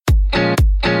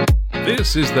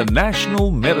This is the National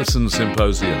Medicine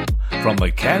Symposium from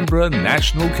the Canberra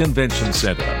National Convention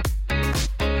Centre.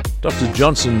 Dr.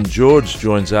 Johnson George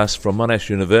joins us from Monash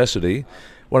University.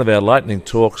 One of our lightning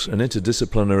talks, an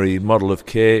interdisciplinary model of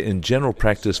care in general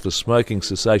practice for smoking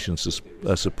cessation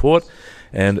support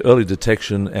and early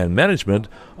detection and management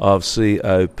of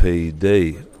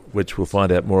COPD, which we'll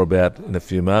find out more about in a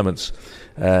few moments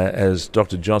as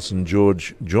Dr. Johnson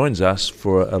George joins us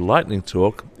for a lightning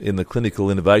talk in the clinical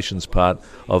innovations part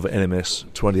of NMS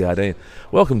 2018.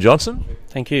 Welcome, Johnson.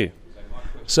 Thank you.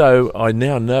 So I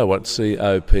now know what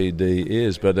COPD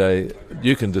is, but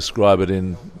you can describe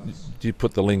it you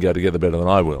put the lingo together better than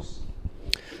I will.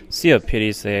 COPD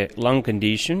is a lung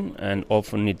condition, and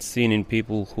often it's seen in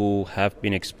people who have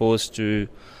been exposed to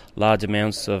large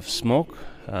amounts of smoke,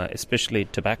 especially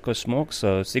tobacco smoke.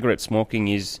 So cigarette smoking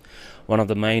is one of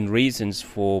the main reasons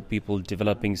for people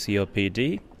developing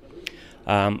COPD.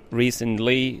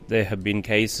 Recently, there have been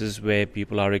cases where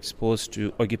people are exposed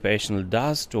to occupational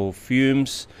dust or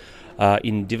fumes.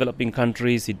 In developing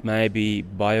countries, it may be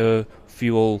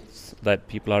biofuels that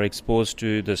people are exposed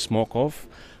to the smoke of.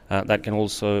 That can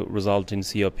also result in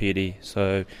COPD.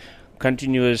 So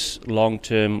continuous,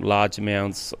 long-term, large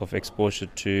amounts of exposure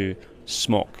to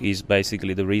smoke is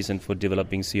basically the reason for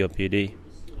developing COPD.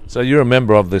 So you're a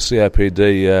member of the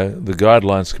COPD, the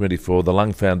Guidelines Committee for the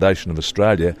Lung Foundation of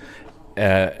Australia.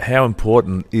 How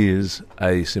important is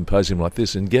a symposium like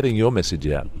this in getting your message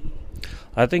out?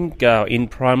 I think in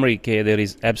primary care there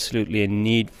is absolutely a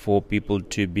need for people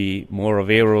to be more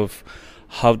aware of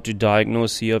how to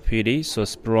diagnose COPD. So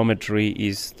spirometry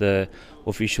is the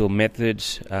official method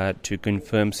to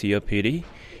confirm COPD.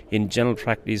 In general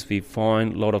practice, we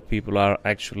find a lot of people are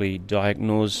actually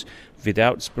diagnosed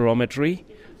without spirometry.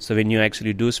 So when you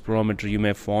actually do spirometry, you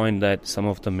may find that some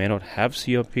of them may not have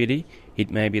COPD. It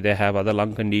may be they have other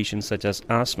lung conditions such as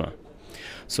asthma.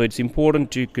 So it's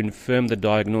important to confirm the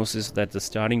diagnosis. That's the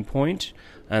starting point.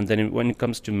 And then when it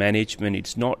comes to management,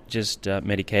 it's not just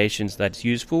medications that's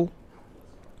useful.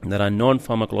 There are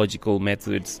non-pharmacological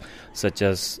methods such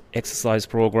as exercise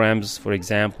programs, for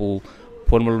example,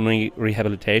 pulmonary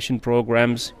rehabilitation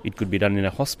programs. It could be done in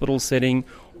a hospital setting,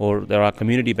 or there are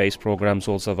community-based programs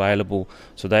also available.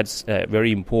 So that's a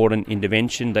very important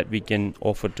intervention that we can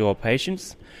offer to our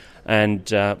patients. And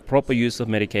proper use of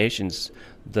medications.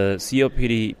 The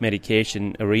COPD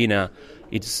medication arena,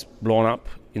 it's blown up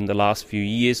in the last few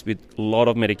years with a lot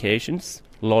of medications,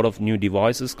 a lot of new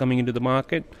devices coming into the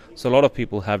market. So a lot of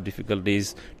people have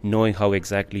difficulties knowing how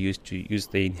exactly to use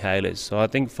the inhalers. So I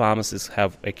think pharmacists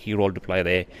have a key role to play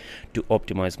there to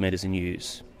optimize medicine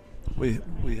use. We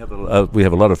have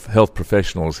a lot of health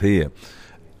professionals here.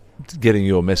 Getting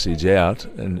your message out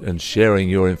and sharing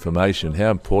your information,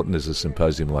 how important is a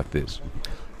symposium like this?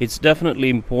 It's definitely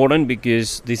important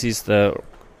because this is the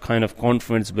kind of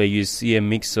conference where you see a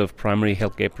mix of primary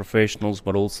healthcare professionals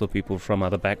but also people from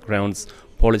other backgrounds,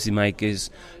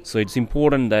 policymakers. So it's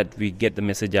important that we get the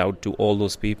message out to all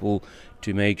those people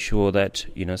to make sure that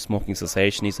smoking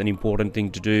cessation is an important thing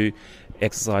to do,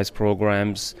 exercise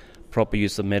programs, proper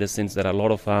use of medicines. There are a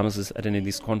lot of pharmacists attending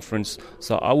this conference,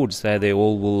 so I would say they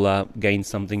all will gain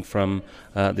something from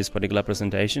this particular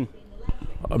presentation.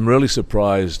 I'm really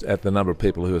surprised at the number of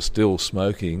people who are still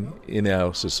smoking in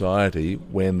our society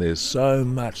when there's so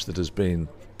much that has been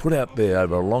put out there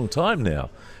over a long time now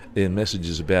in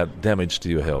messages about damage to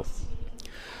your health.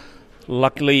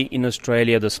 Luckily, in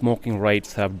Australia, the smoking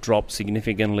rates have dropped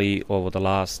significantly over the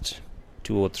last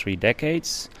 2 or 3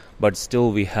 decades, but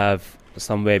still we have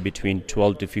somewhere between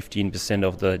 12 to 15%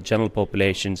 of the general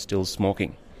population still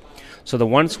smoking. So the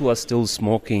ones who are still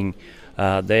smoking,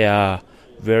 they are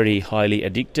very highly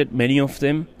addicted, many of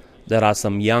them. There are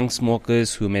some young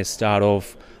smokers who may start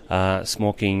off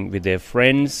smoking with their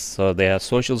friends, so they are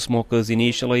social smokers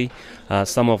initially.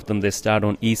 Some of them, they start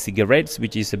on e-cigarettes,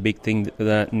 which is a big thing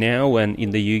now, and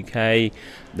in the UK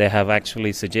they have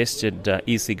actually suggested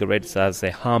e-cigarettes as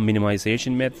a harm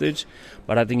minimization method.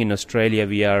 But I think in Australia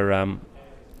we are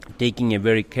taking a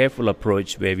very careful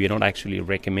approach where we are not actually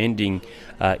recommending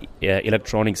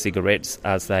electronic cigarettes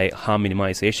as a harm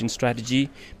minimization strategy,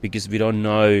 because we don't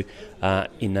know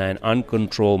in an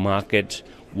uncontrolled market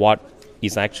what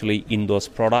is actually in those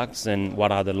products and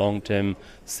what are the long-term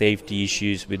safety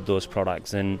issues with those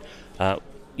products. And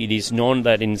it is known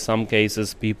that in some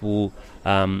cases people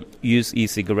use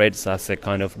e-cigarettes as a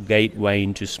kind of gateway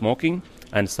into smoking,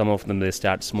 and some of them they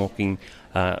start smoking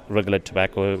regular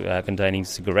tobacco containing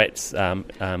cigarettes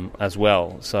as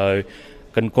well. So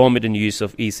concomitant use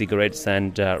of e-cigarettes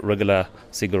and regular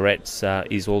cigarettes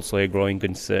is also a growing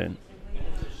concern.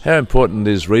 How important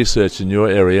is research in your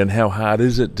area, and how hard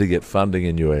is it to get funding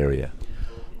in your area?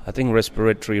 I think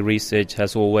respiratory research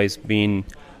has always been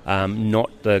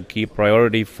not the key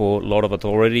priority for a lot of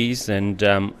authorities, and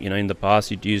in the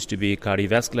past it used to be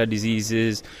cardiovascular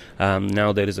diseases.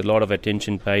 Now there is a lot of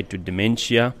attention paid to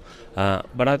dementia,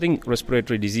 but I think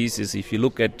respiratory diseases, if you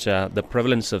look at the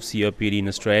prevalence of COPD in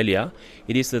Australia,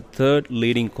 it is the third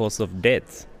leading cause of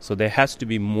death. So there has to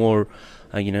be more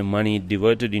money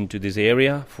diverted into this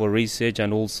area for research,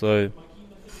 and also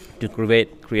to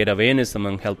create awareness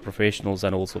among health professionals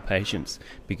and also patients.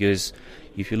 Because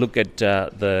if you look at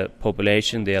the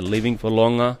population, they are living for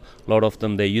longer. A lot of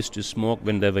them, they used to smoke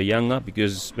when they were younger,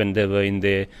 because when they were in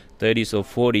their 30s or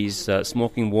 40s,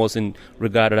 smoking wasn't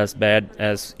regarded as bad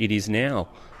as it is now.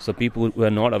 So people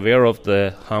were not aware of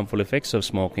the harmful effects of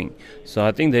smoking. So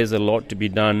I think there's a lot to be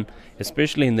done,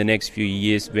 especially in the next few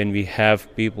years when we have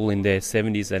people in their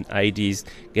 70s and 80s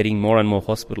getting more and more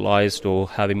hospitalized or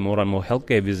having more and more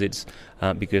healthcare visits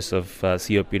because of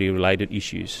COPD-related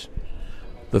issues.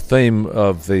 The theme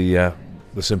of the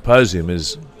symposium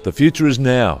is "The future is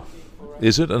now."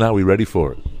 Is it, and are we ready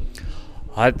for it?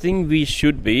 I think we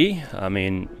should be. I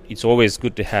mean, it's always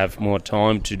good to have more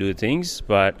time to do things,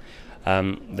 but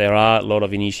there are a lot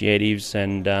of initiatives,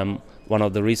 and one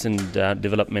of the recent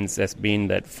developments has been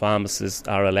that pharmacists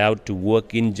are allowed to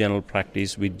work in general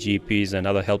practice with GPs and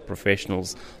other health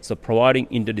professionals, so providing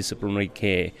interdisciplinary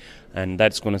care, and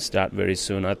that's going to start very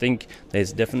soon. I think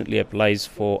there's definitely a place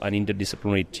for an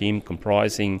interdisciplinary team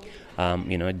comprising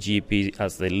GP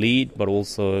as the lead, but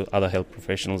also other health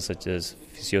professionals such as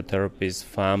physiotherapists,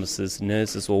 pharmacists,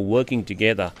 nurses, all working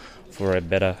together for a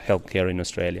better healthcare in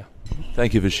Australia.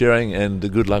 Thank you for sharing, and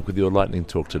good luck with your lightning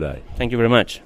talk today. Thank you very much.